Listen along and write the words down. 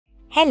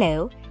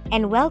Hello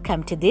and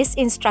welcome to this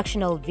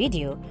instructional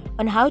video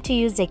on how to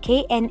use the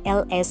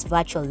KNLS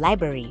Virtual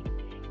Library.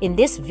 In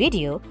this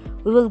video,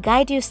 we will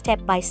guide you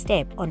step by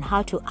step on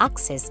how to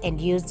access and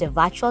use the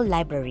Virtual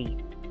Library.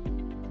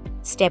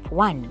 Step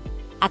 1.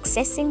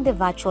 Accessing the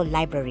Virtual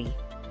Library.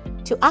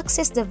 To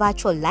access the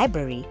Virtual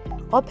Library,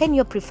 open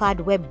your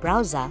preferred web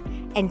browser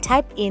and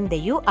type in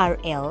the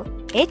URL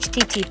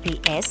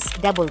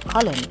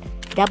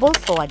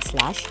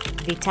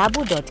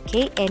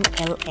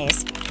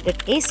https://vitabu.knls.ac.ke/.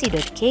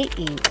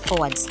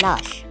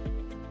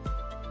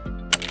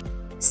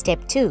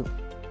 Step 2.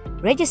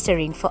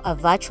 Registering for a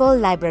Virtual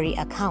Library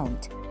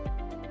account.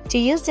 To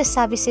use the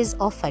services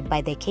offered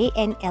by the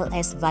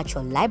KNLS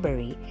Virtual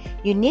Library,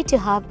 you need to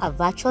have a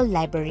Virtual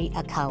Library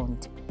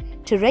account.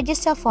 To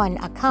register for an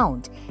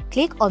account,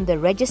 click on the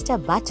Register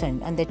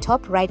button on the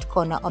top right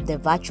corner of the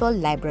Virtual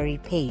Library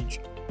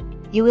page.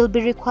 You will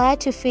be required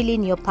to fill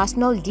in your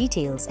personal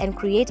details and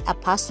create a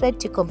password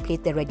to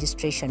complete the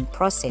registration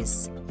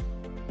process.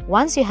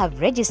 Once you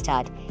have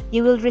registered,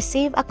 you will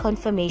receive a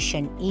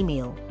confirmation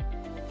email.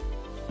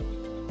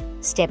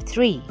 Step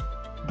 3.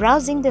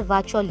 Browsing the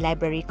Virtual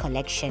Library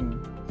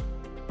collection.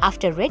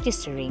 After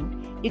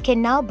registering, you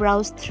can now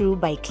browse through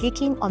by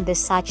clicking on the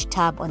Search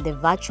tab on the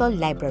Virtual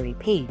Library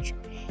page.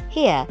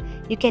 Here,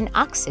 you can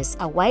access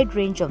a wide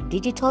range of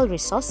digital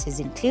resources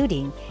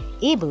including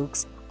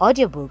ebooks,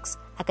 audiobooks,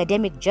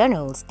 academic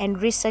journals,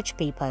 and research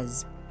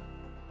papers.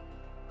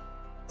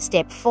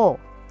 Step 4.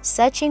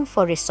 Searching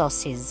for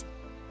resources.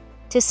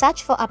 To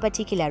search for a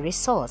particular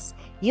resource,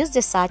 use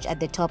the search at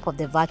the top of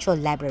the Virtual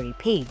Library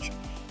page.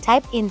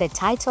 Type in the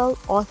title,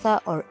 author,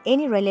 or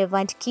any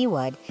relevant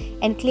keyword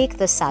and click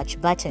the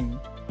Search button.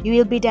 You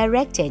will be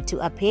directed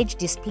to a page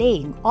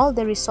displaying all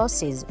the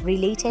resources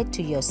related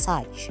to your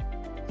search.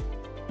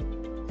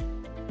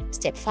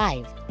 Step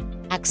 5.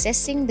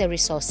 Accessing the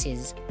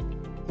resources.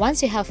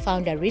 Once you have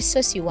found a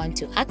resource you want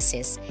to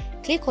access,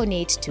 click on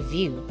it to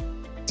view.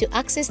 To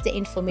access the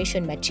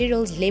information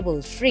materials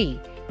labeled free,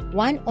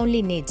 one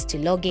only needs to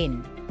log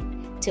in.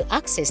 To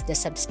access the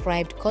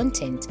subscribed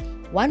content,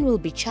 one will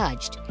be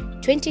charged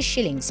 20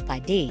 shillings per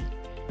day,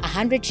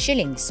 100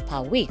 shillings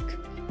per week,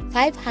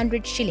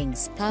 500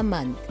 shillings per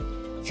month,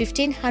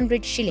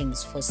 1500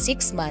 shillings for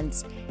 6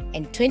 months,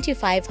 and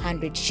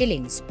 2500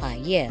 shillings per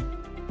year.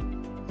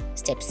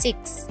 Step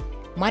 6.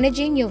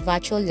 Managing your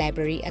Virtual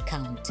Library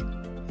account.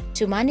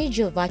 To manage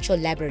your Virtual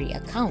Library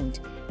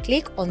account,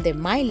 click on the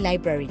My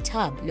Library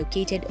tab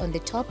located on the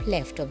top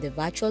left of the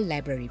Virtual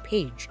Library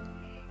page.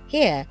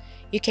 Here,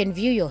 you can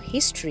view your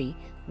history,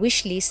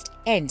 wishlist,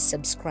 and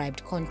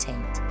subscribed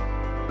content.